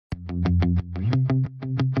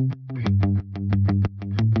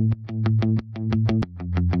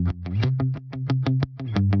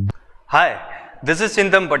Hi, this is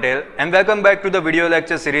Chintan Patel and welcome back to the video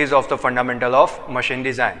lecture series of the Fundamental of Machine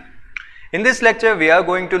Design. In this lecture, we are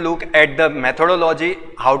going to look at the methodology,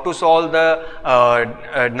 how to solve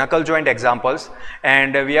the knuckle joint examples,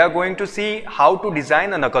 and we are going to see how to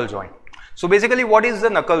design a knuckle joint. So basically, what is the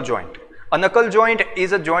knuckle joint? A knuckle joint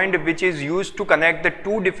is a joint which is used to connect the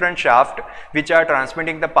two different shafts which are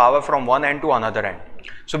transmitting the power from one end to another end.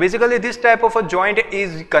 So basically this type of a joint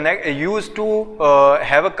is used to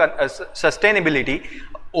have a sustainability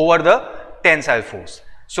over the tensile force.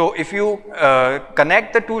 So if you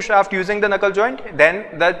connect the two shafts using the knuckle joint,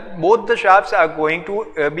 then both the shafts are going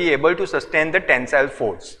to be able to sustain the tensile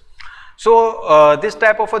force. So this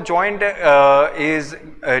type of a joint is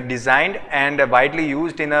designed and widely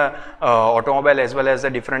used in automobile as well as the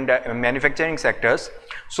different manufacturing sectors.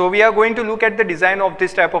 So we are going to look at the design of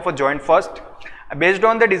this type of a joint first. Based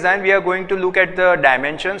on the design, we are going to look at the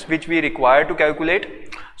dimensions which we require to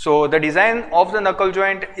calculate. So the design of the knuckle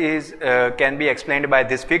joint is can be explained by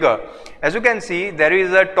this figure. As you can see, there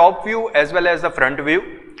is a top view as well as the front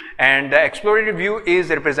view, and the explorated view is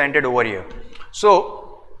represented over here.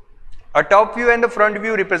 So a top view and the front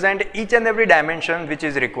view represent each and every dimension which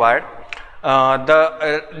is required.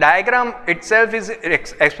 The diagram itself is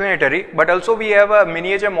explanatory, but also we have a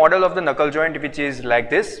miniature model of the knuckle joint which is like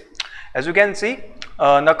this. As you can see,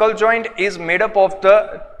 knuckle joint is made up of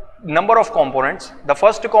the number of components. The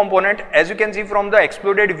first component, as you can see from the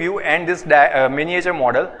exploded view and this miniature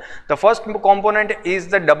model, the first component is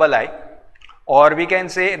the double eye, or we can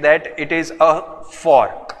say that it is a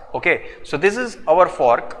fork. Okay, so this is our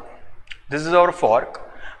fork. This is our fork.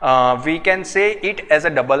 We can say it as a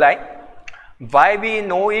double eye. Why we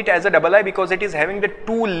know it as a double eye? Because it is having the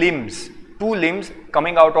two limbs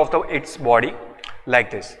coming out of its body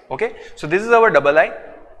like this. Okay, so this is our double eye,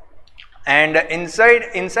 and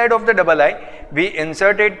inside of the double eye we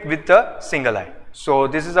insert it with the single eye. So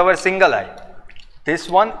this is our single eye. This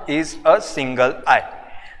one is a single eye.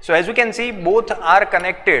 So as you can see, both are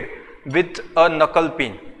connected with a knuckle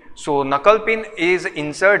pin. So knuckle pin is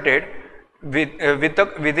inserted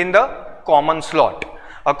within the common slot.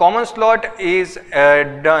 A common slot is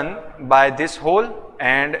done by this hole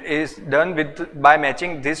and is done by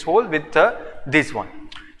matching this hole with this one.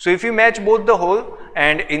 So if you match both the hole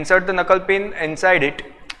and insert the knuckle pin inside it,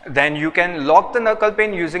 then you can lock the knuckle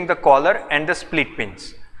pin using the collar and the split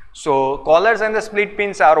pins. So collars and the split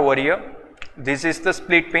pins are over here. This is the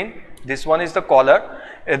split pin, this one is the collar.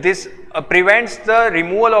 This prevents the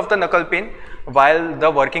removal of the knuckle pin while the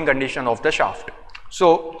working condition of the shaft.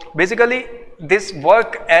 So basically this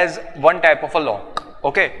works as one type of a lock.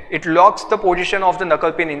 Okay, it locks the position of the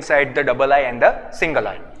knuckle pin inside the double eye and the single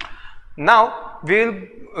eye. Now we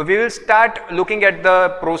will start looking at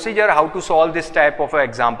the procedure how to solve this type of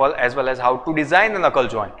example as well as how to design the knuckle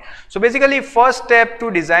joint. So basically first step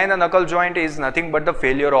to design a knuckle joint is nothing but the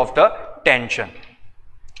failure of the tension.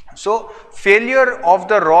 So failure of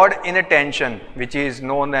the rod in a tension, which is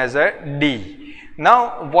known as a D.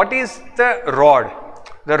 Now what is the rod?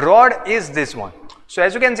 The rod is this one. So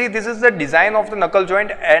as you can see, this is the design of the knuckle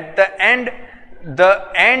joint. At the end, the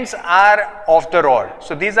ends are of the rod.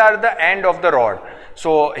 So these are the end of the rod.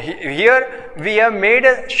 So here we have made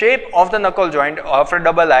a shape of the knuckle joint of a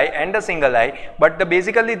double eye and a single eye, but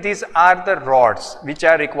basically these are the rods which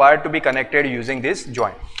are required to be connected using this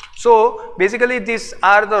joint. So basically these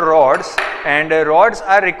are the rods, and rods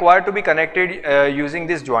are required to be connected using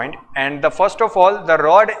this joint. And first of all, the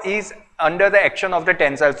rod is under the action of the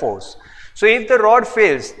tensile force. So if the rod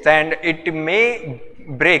fails, then it may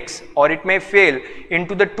breaks or it may fail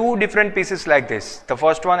into the two different pieces like this, the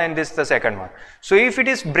first one and the second one. So if it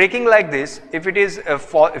is breaking like this, if it is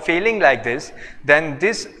failing like this, then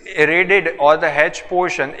this raided or the hedge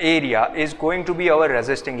portion area is going to be our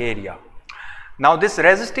resisting area. Now this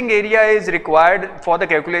resisting area is required for the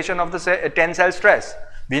calculation of the tensile stress.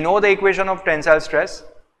 We know the equation of tensile stress,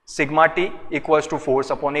 sigma T equals to force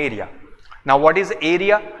upon area. Now what is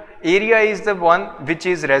area? Area is the one which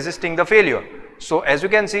is resisting the failure. So as you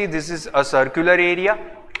can see, this is a circular area.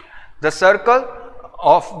 The circle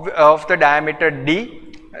of the diameter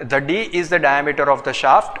D, the D is the diameter of the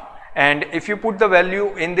shaft, and if you put the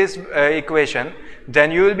value in this equation,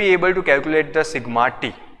 then you will be able to calculate the sigma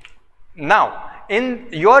T. Now in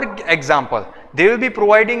your example, they will be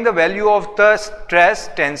providing the value of the stress,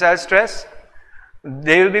 tensile stress,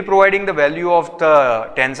 they will be providing the value of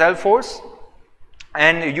the tensile force,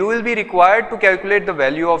 and you will be required to calculate the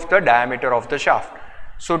value of the diameter of the shaft.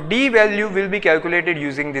 So D value will be calculated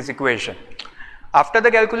using this equation. After the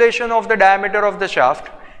calculation of the diameter of the shaft,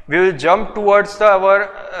 we will jump towards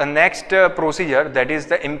our next procedure, that is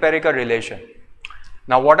the empirical relation.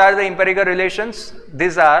 Now what are the empirical relations?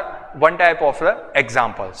 These are one type of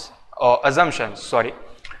examples or assumptions, sorry.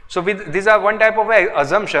 So these are one type of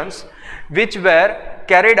assumptions which were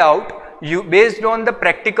carried out based on the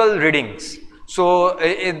practical readings. So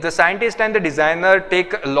the scientist and the designer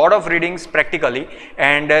take a lot of readings practically,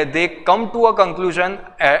 and they come to a conclusion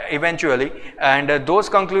eventually, and those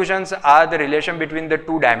conclusions are the relation between the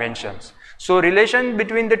two dimensions. So relation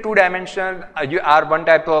between the two dimensions are one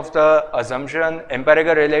type of the assumption,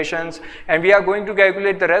 empirical relations, and we are going to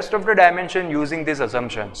calculate the rest of the dimension using these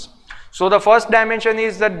assumptions. So the first dimension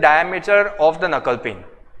is the diameter of the knuckle pin.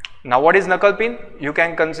 Now what is knuckle pin? You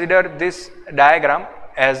can consider this diagram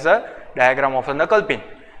as a diagram of a knuckle pin.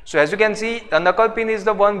 So as you can see, the knuckle pin is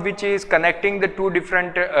the one which is connecting the two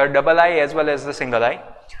different double eye as well as the single eye,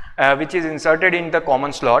 which is inserted in the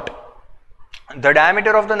common slot. The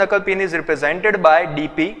diameter of the knuckle pin is represented by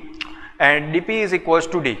dp, and dp is equals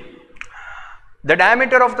to d. The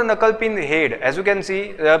diameter of the knuckle pin head, as you can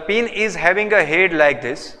see, the pin is having a head like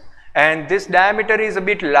this, and this diameter is a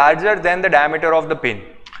bit larger than the diameter of the pin.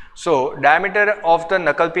 So diameter of the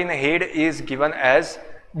knuckle pin head is given as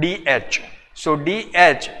dh. So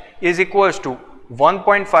dh is equals to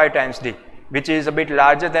 1.5 times d, which is a bit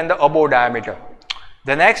larger than the above diameter.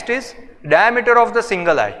 The next is diameter of the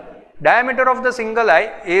single eye. Diameter of the single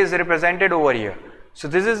eye is represented over here. So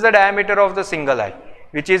this is the diameter of the single eye,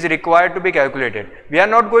 which is required to be calculated. We are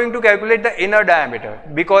not going to calculate the inner diameter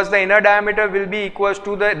because the inner diameter will be equals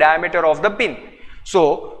to the diameter of the pin.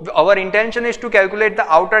 So our intention is to calculate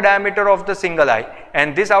the outer diameter of the single eye,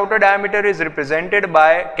 and this outer diameter is represented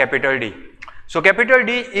by capital D. So capital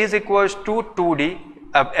D is equals to 2D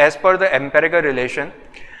as per the empirical relation.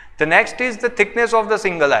 The next is the thickness of the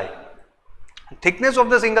single eye. Thickness of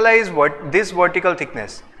the single eye is this vertical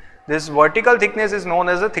thickness. This vertical thickness is known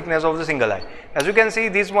as the thickness of the single eye. As you can see,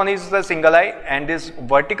 this one is the single eye, and this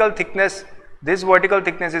vertical thickness is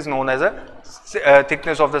known as a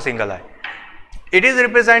thickness of the single eye. It is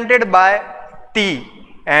represented by T,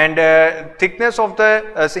 and thickness of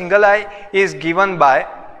the single eye is given by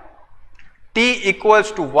T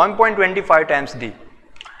equals to 1.25 times D.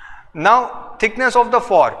 Now thickness of the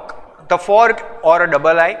fork or a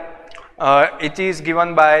double eye, it is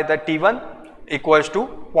given by the T1 equals to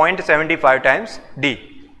 0.75 times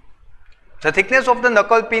D. The thickness of the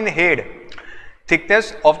knuckle pin head,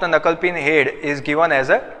 is given as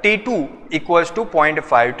a T2 equals to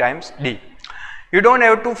 0.5 times D. You don't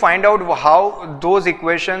have to find out how those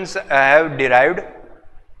equations have derived.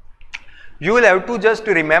 You will have to just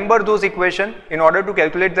remember those equations in order to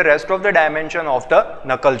calculate the rest of the dimension of the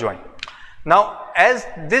knuckle joint. Now, as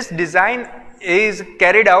this design is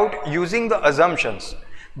carried out using the assumptions,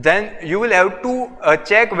 then you will have to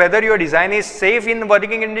check whether your design is safe in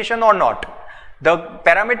working condition or not. The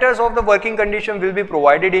parameters of the working condition will be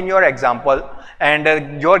provided in your example,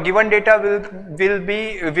 and your given data will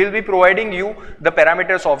be providing you the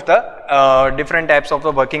parameters of the different types of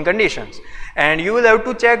the working conditions, and you will have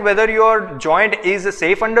to check whether your joint is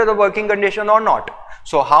safe under the working condition or not.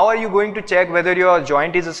 So how are you going to check whether your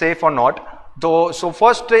joint is safe or not? So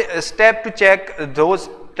first step to check those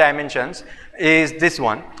dimensions is this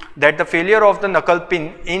one, that the failure of the knuckle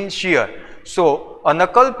pin in shear. So a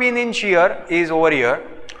knuckle pin in shear is over here.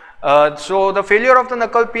 So the failure of the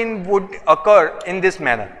knuckle pin would occur in this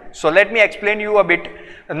manner. So let me explain you a bit.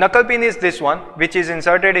 A knuckle pin is this one, which is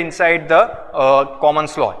inserted inside the common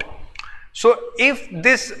slot. So if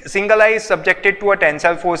this single eye is subjected to a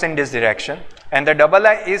tensile force in this direction, and the double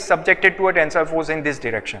eye is subjected to a tensile force in this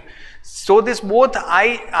direction, so this both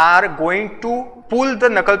eye are going to pull the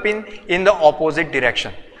knuckle pin in the opposite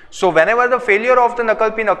direction. So whenever the failure of the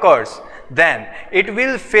knuckle pin occurs, then it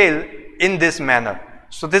will fail in this manner.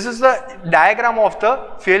 So this is the diagram of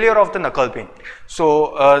the failure of the knuckle pin.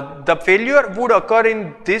 So the failure would occur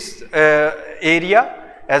in this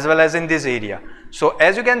area as well as in this area. So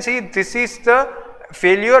as you can see, this is the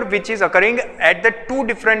failure which is occurring at the two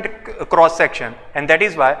different cross section, and that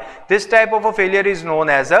is why this type of a failure is known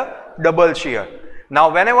as a double shear. Now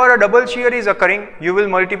whenever a double shear is occurring, you will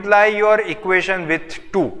multiply your equation with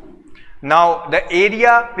 2. Now the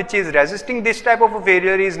area which is resisting this type of a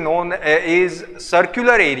failure is known is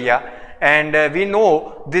circular area, and we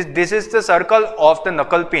know this is the circle of the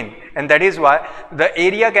knuckle pin, and that is why the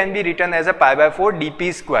area can be written as a pi by 4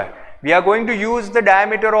 dp square. We are going to use the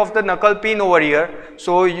diameter of the knuckle pin over here,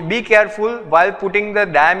 so be careful while putting the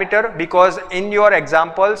diameter, because in your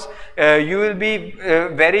examples you will be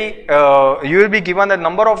given a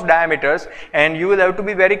number of diameters, and you will have to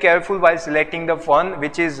be very careful while selecting the one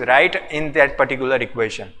which is right in that particular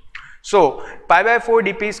equation. So pi by 4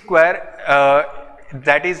 dp square,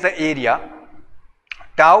 that is the area.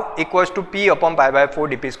 Tau equals to P upon pi by 4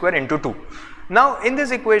 dp square into 2. Now in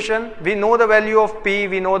this equation we know the value of P,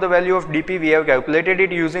 we know the value of dp, we have calculated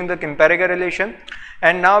it using the empirical relation,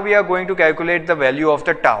 and now we are going to calculate the value of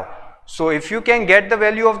the tau. So if you can get the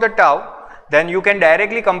value of the tau, then you can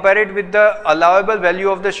directly compare it with the allowable value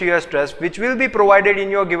of the shear stress, which will be provided in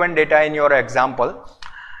your given data in your example.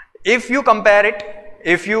 If you compare it,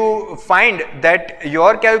 if you find that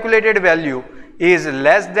your calculated value is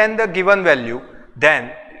less than the given value,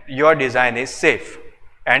 then your design is safe.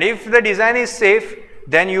 And if the design is safe,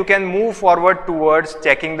 then you can move forward towards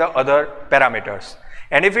checking the other parameters.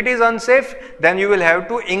 And if it is unsafe, then you will have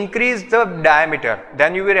to increase the diameter,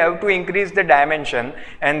 then you will have to increase the dimension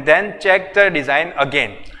and then check the design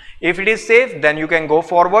again. If it is safe, then you can go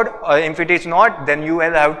forward. If it is not, then you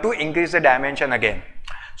will have to increase the dimension again.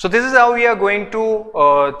 So this is how we are going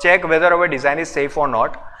to check whether our design is safe or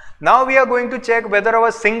not. Now we are going to check whether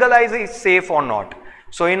our single eye is safe or not.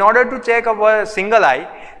 So in order to check our single eye,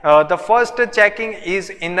 the first checking is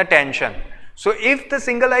in the tension. So if the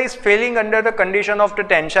single eye is failing under the condition of the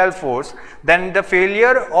tensile force, then the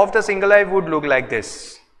failure of the single eye would look like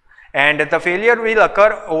this, and the failure will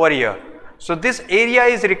occur over here. So this area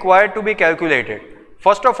is required to be calculated.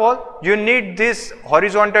 First of all, you need this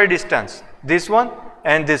horizontal distance, this one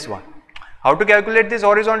and this one. How to calculate this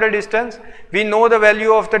horizontal distance? We know the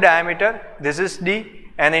value of the diameter, this is d,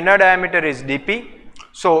 and inner diameter is dp.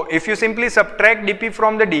 So if you simply subtract dp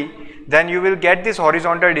from the d, then you will get this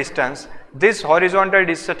horizontal distance. This horizontal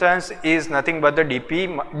distance is nothing but the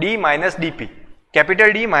d minus dp,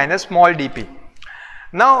 capital D minus small dp.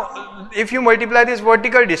 Now if you multiply this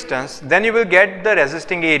vertical distance, then you will get the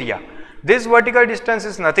resisting area. This vertical distance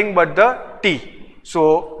is nothing but the t.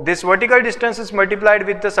 So this vertical distance is multiplied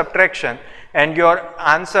with the subtraction, and your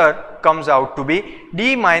answer comes out to be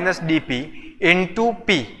d minus dp into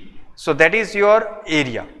p. So that is your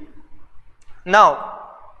area. Now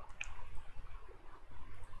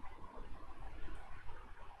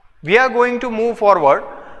we are going to move forward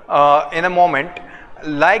in a moment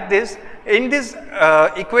like this. In this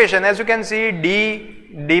equation, as you can see, d,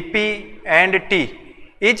 dp and t,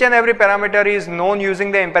 each and every parameter is known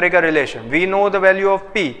using the empirical relation. We know the value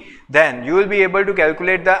of p, then you will be able to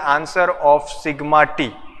calculate the answer of sigma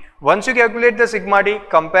t. Once you calculate the sigma t,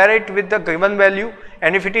 compare it with the given value,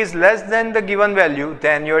 and if it is less than the given value,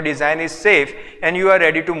 then your design is safe and you are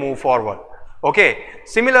ready to move forward. Okay.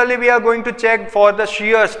 Similarly, we are going to check for the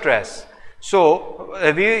shear stress. So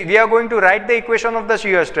we are going to write the equation of the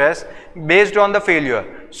shear stress based on the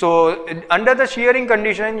failure. So under the shearing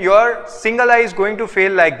condition, your single eye is going to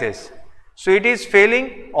fail like this. So it is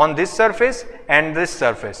failing on this surface and this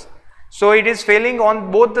surface. So it is failing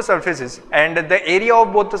on both the surfaces, and the area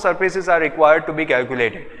of both the surfaces are required to be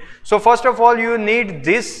calculated. So first of all, you need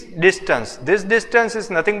this distance. This distance is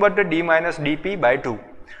nothing but the d minus dp by 2.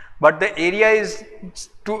 But the area is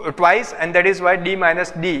twice, and that is why d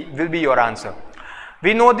minus d will be your answer.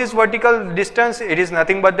 We know this vertical distance, it is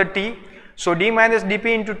nothing but the t. So d minus dp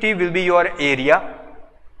into t will be your area.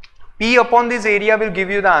 P upon this area will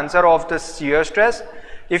give you the answer of the shear stress.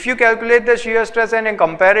 If you calculate the shear stress and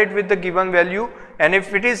compare it with the given value, and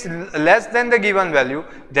if it is less than the given value,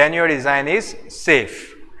 then your design is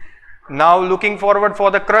safe. Now looking forward for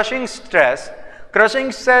the crushing stress.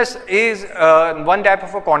 Crushing stress is one type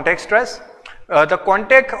of a contact stress. The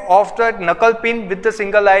contact of the knuckle pin with the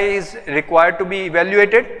single eye is required to be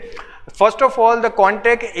evaluated. First of all, the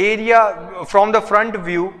contact area from the front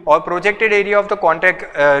view or projected area of the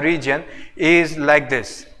contact region is like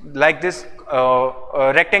this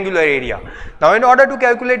rectangular area. Now in order to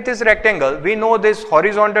calculate this rectangle, we know this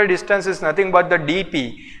horizontal distance is nothing but the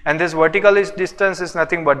dp, and this vertical distance is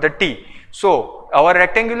nothing but the t. So our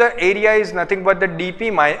rectangular area is nothing but the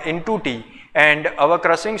dp into t, and our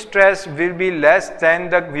crushing stress will be less than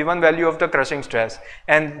the given value of the crushing stress,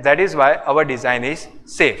 and that is why our design is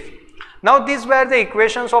safe. Now these were the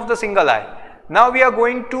equations of the single eye. Now we are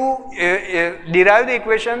going to derive the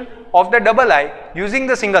equation of the double eye using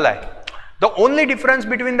the single eye. The only difference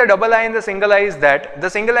between the double eye and the single eye is that the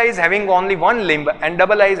single eye is having only one limb and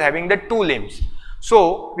double eye is having the two limbs.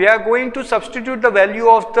 So we are going to substitute the value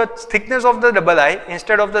of the thickness of the double eye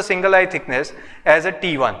instead of the single eye thickness as a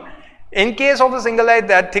T1. In case of the single eye,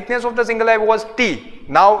 the thickness of the single eye was T.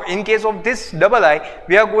 Now in case of this double eye,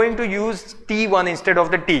 we are going to use T1 instead of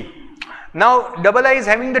the T. Now double eye is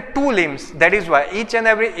having the two limbs, that is why each and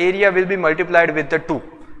every area will be multiplied with the 2.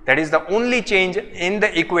 That is the only change in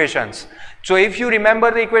the equations. So if you remember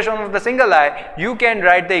the equation of the single eye, you can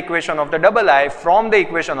write the equation of the double eye from the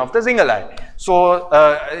equation of the single eye. So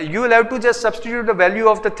you will have to just substitute the value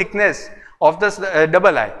of the thickness of this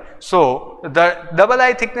double eye. So the double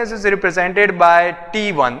eye thickness is represented by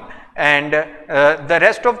T1, and the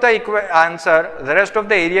rest of the the rest of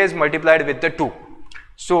the area is multiplied with the 2.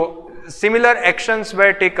 So similar actions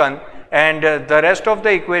were taken, and the rest of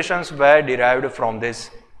the equations were derived from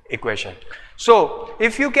this equation. So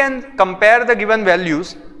if you can compare the given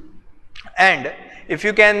values, and if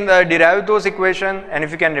you can derive those equations, and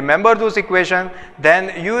if you can remember those equations,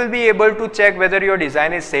 then you will be able to check whether your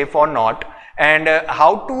design is safe or not. And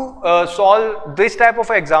how to solve this type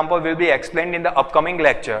of example will be explained in the upcoming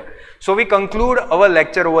lecture. So we conclude our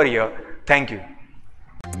lecture over here. Thank you.